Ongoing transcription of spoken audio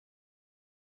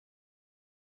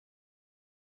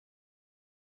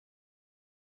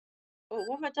Oh,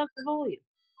 what have I done for volume?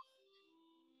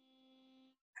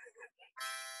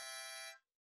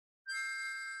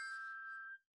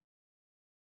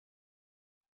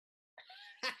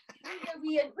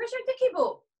 Where's your dicky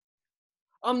bow?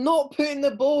 I'm not putting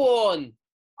the bow on.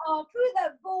 Oh, put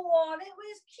that bow on. It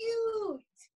was cute.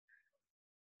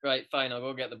 Right, fine. I'll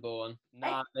go get the bow on.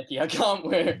 Nah, Nikki, I can't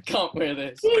wear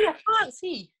this. See, I can't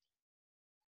see.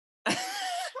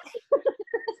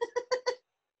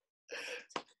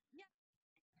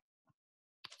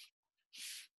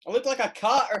 I look like a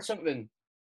cat or something.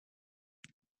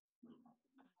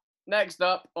 Next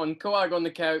up on COAG on the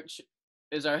couch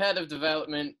is our head of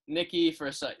development, Nikki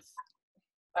Forsyth.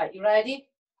 Right, you ready?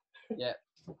 Yeah.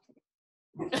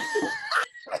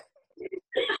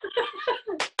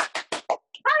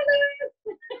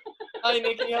 Hi,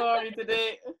 Nikki. How are you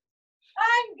today?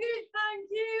 I'm good, thank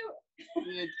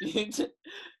you. Good.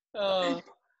 Oh,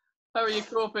 how are you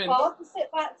coping? Well, I'll have to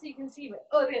sit back so you can see me.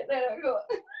 Oh, there we go.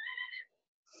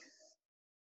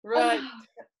 Right.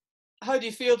 How do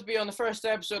you feel to be on the first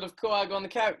episode of COAG on the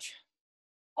couch?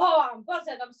 Oh, I'm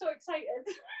buzzing. I'm so excited.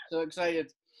 So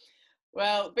excited.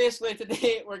 Well, basically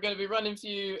today we're going to be running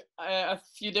through a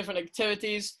few different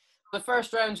activities. The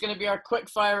first round is going to be our quick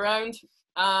fire round,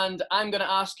 and I'm going to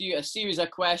ask you a series of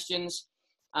questions.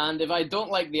 And if I don't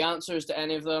like the answers to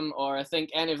any of them, or I think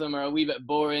any of them are a wee bit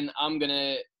boring, I'm going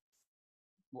to...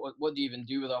 What do you even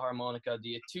do with a harmonica? Do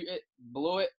you toot it?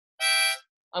 Blow it?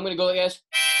 I'm going to go like this.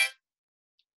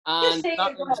 And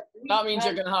that means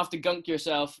you're going to have to gunk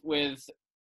yourself with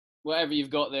whatever you've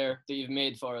got there that you've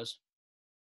made for us.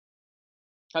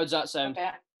 How does that sound?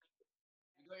 Okay.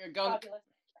 You got your gunk? Fabulous.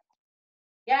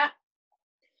 Yeah.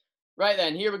 Right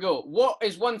then, here we go. What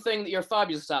is one thing that you're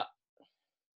fabulous at?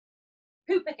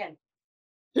 Poo picking.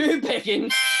 Poo picking? No,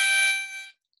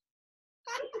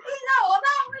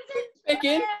 that was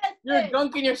Picking? You're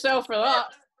gunking yourself for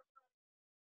that.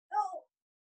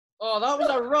 Oh, that was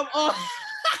a rub. Oh.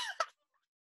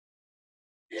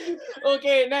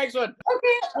 Okay, next one.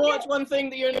 Okay. What's one thing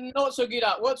that you're not so good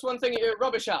at? What's one thing that you're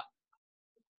rubbish at?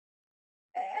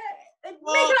 Make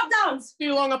it up dance.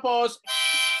 Too long a pause.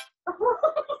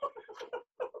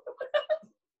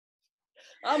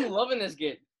 I'm loving this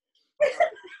game.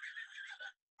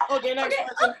 Okay, next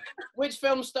question. Which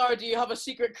film star do you have a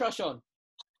secret crush on?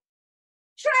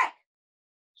 Shrek.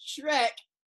 Shrek?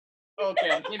 Okay,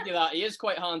 I'll give you that. He is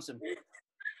quite handsome.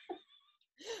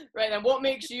 Right then, what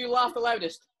makes you laugh the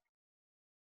loudest?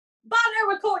 Banter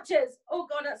with coaches. Oh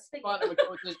God, that's stinky. Banter with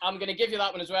coaches. I'm going to give you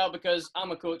that one as well because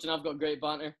I'm a coach and I've got great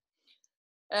banter.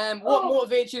 What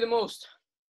motivates you the most?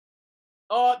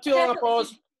 Oh, too long a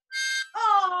pause.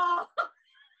 Oh.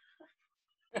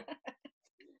 It's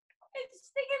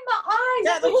stinging my eyes.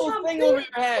 Get the whole thing over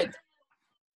your head.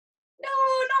 No,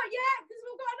 not yet, because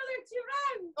we've got another 2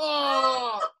 rounds.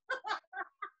 Oh.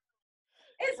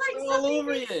 It's like all something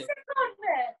over you. sick on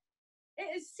it. It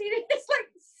is serious. It's like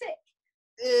sick.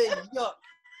 Yuck.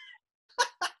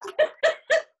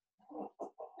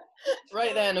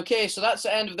 Right then, okay, so that's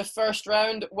the end of the first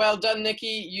round. Well done,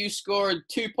 Nikki. You scored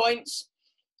 2 points.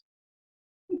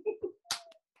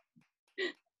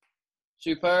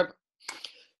 Superb.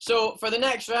 So for the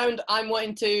next round, I'm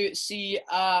wanting to see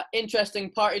an interesting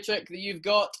party trick that you've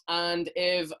got, and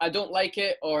if I don't like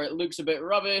it, or it looks a bit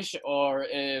rubbish, or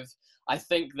if I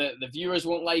think that the viewers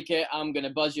won't like it, I'm going to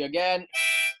buzz you again,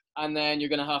 and then you're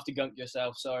going to have to gunk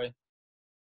yourself, sorry.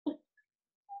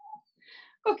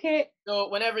 Okay. So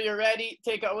whenever you're ready,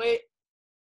 take it away.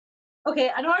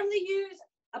 Okay, I normally use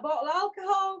a bottle of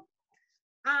alcohol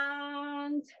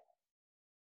and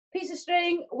a piece of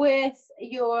string with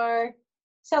your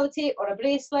sellotape or a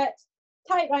bracelet,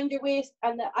 tie it around your waist,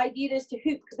 and the idea is to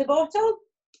hook the bottle.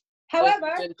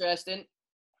 However, that's interesting.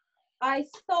 I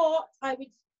thought I would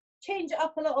change it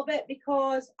up a little bit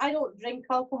because I don't drink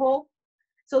alcohol.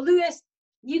 So Lewis,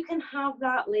 you can have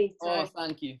that later. Oh,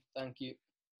 thank you, thank you.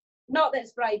 Not that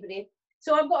it's bribery.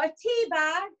 So I've got a tea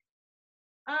bag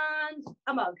and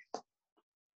a mug.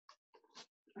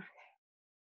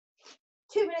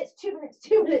 2 minutes, 2 minutes,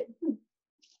 2 minutes.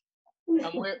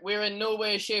 And we're in no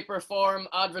way, shape or form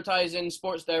advertising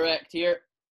Sports Direct here.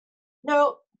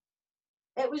 No,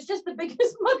 it was just the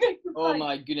biggest mug I could Oh find.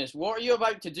 my goodness, what are you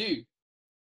about to do?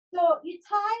 So you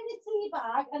tie the tea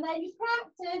bag and then you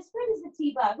practice. Where is the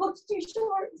tea bag? Oh, it's too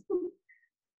short.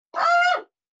 Ah!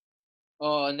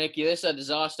 Oh, Nikki, this is a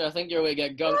disaster. I think you're going to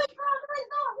get gunked. Wait.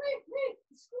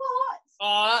 Squats.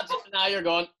 Oh, that's it. Now you're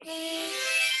gone.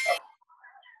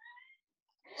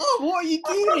 Oh, what are you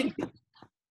doing?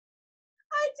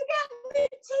 I had to get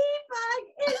the tea bag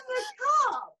in the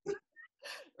cup.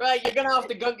 Right, you're going to have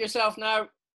to gunk yourself now.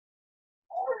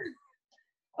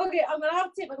 Okay, I'm gonna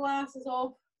have to take my glasses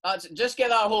off. Just get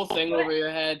that whole thing over your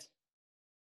head.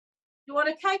 You want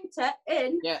to count it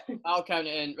in? Yeah, I'll count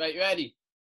it in. Right, you ready?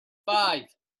 5,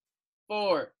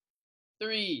 4,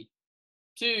 3,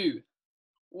 2,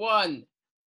 1.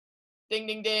 Ding,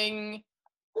 ding, ding.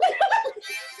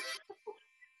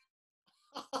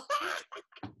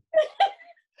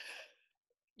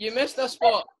 You missed a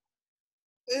spot.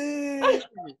 Ooh.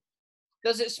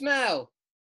 Does it smell?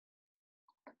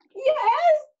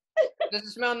 Yes. Does it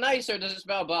smell nice or does it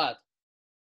smell bad?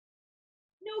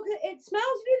 No, 'cause it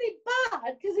smells really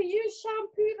bad because I use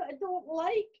shampoo that I don't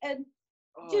like and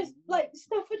just like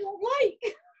stuff I don't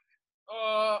like.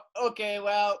 Oh, okay,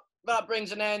 well, that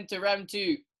brings an end to round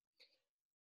 2.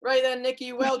 Right then,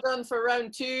 Nikki, well done for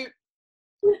round 2.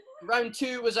 Round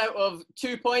 2 was out of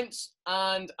 2 points,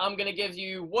 and I'm going to give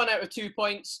you 1 out of 2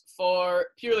 points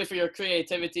purely for your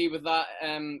creativity with that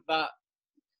that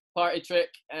party trick.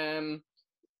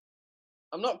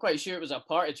 I'm not quite sure it was a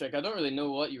party trick. I don't really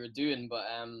know what you were doing, but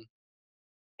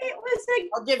It was a.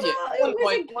 I'll give you well, 1 it was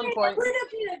point. a 1 good- point. It would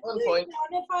have been a 1 good point.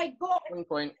 one if I got 1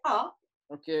 point. up.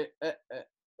 Okay,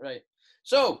 right.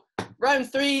 So,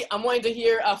 round 3, I'm wanting to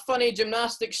hear a funny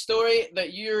gymnastics story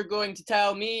that you're going to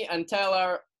tell me and tell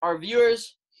our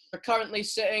viewers. We're currently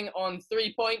sitting on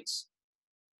 3 points.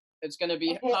 It's going to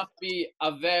be Okay. have to be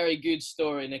a very good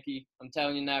story, Nikki. I'm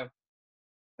telling you now.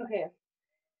 Okay.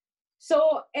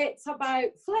 So it's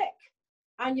about flick,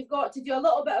 and you've got to do a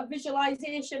little bit of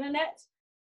visualization in it.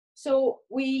 So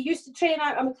we used to train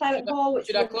out at McClement Hall, which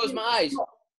Should I close my eyes?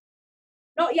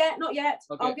 Not yet, not yet.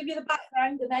 Okay. I'll give you the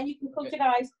background and then you can close Okay. your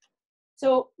eyes.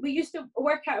 So we used to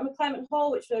work out at McClement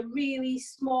Hall, which was a really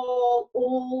small,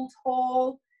 old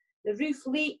hall. The roof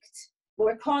leaked. We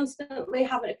were constantly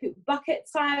having to put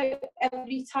buckets out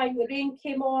every time the rain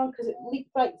came on because it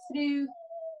leaked right through.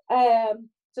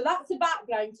 So that's the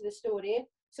background to the story.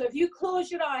 So if you close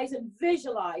your eyes and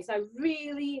visualize, I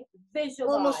really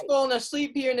visualize. Almost falling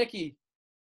asleep here, Nikki.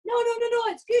 No,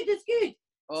 it's good, it's good.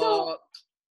 Oh. So,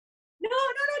 no,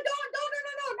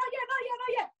 not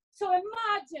yet. So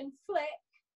imagine Flick,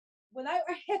 without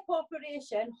her hip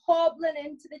operation, hobbling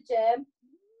into the gym,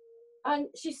 and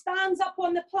she stands up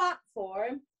on the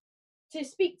platform to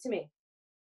speak to me.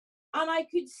 And I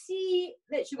could see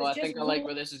that she was I just think I like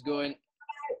where this is going.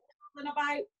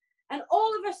 about, and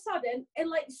all of a sudden, in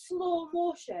like slow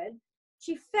motion,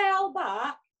 she fell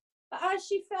back. But as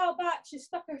she fell back, she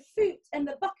stuck her foot in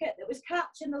the bucket that was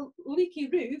catching the leaky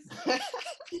roof.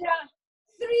 She had a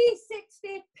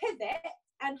 360 pivot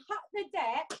and hit the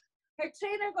deck. Her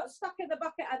trainer got stuck in the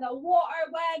bucket and the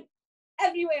water went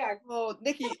everywhere. Oh,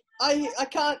 Nikki, I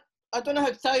don't know how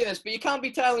to tell you this, but you can't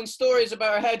be telling stories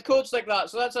about our head coach like that.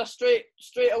 So that's a straight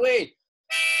away.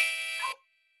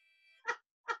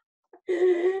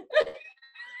 Well,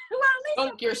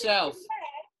 Dunk yourself.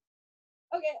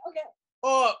 Okay.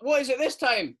 Oh, what is it this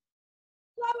time?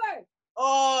 Flower.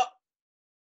 Oh,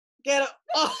 get it.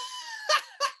 Oh.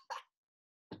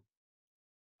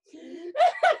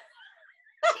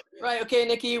 Right, okay,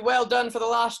 Nikki, well done for the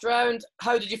last round.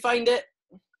 How did you find it?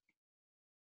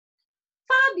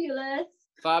 Fabulous.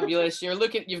 Fabulous.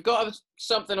 You've got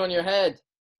something on your head.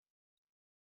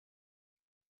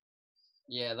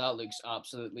 Yeah, that looks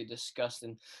absolutely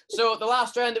disgusting. So the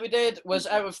last round that we did was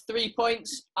out of 3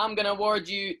 points. I'm going to award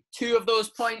you 2 of those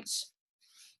points.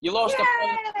 You lost a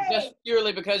point just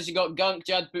purely because you got gunked.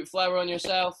 You had to put flour on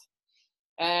yourself.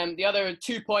 The other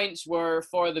 2 points were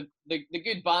for the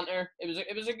good banter.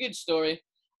 It was a good story,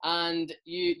 and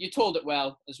you told it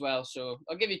well as well. So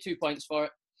I'll give you 2 points for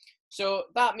it. So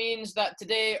that means that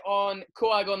today on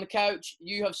COAG on the Couch,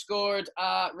 you have scored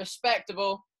a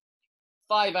respectable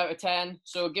 5 out of 10.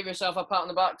 So give yourself a pat on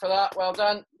the back for that. Well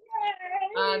done. Yay.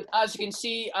 And as you can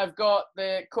see, I've got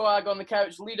the COAG on the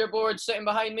Couch leaderboard sitting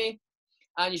behind me,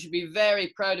 and you should be very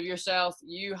proud of yourself.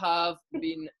 You have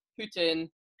been put in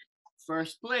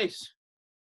first place.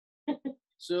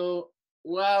 So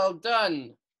well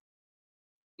done.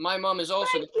 My mum is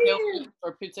also Thank the you. guilty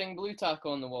for putting blue tack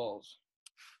on the walls.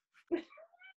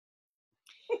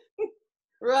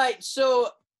 Right, so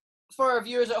for our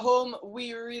viewers at home,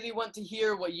 we really want to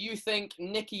hear what you think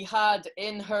Nikki had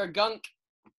in her gunk.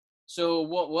 So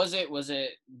what was it? Was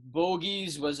it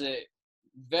bogies? Was it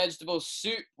vegetable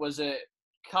soup? Was it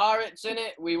carrots in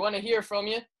it? We want to hear from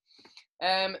you.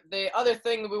 The other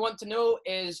thing that we want to know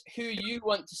is who you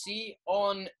want to see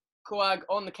on COAG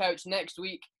on the Couch next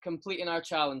week completing our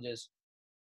challenges.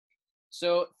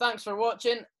 So thanks for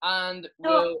watching, and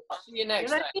we'll see you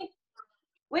next time.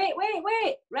 Wait.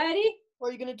 Ready? What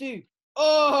are you going to do?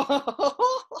 Oh!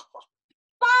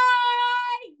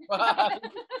 Bye! Bye.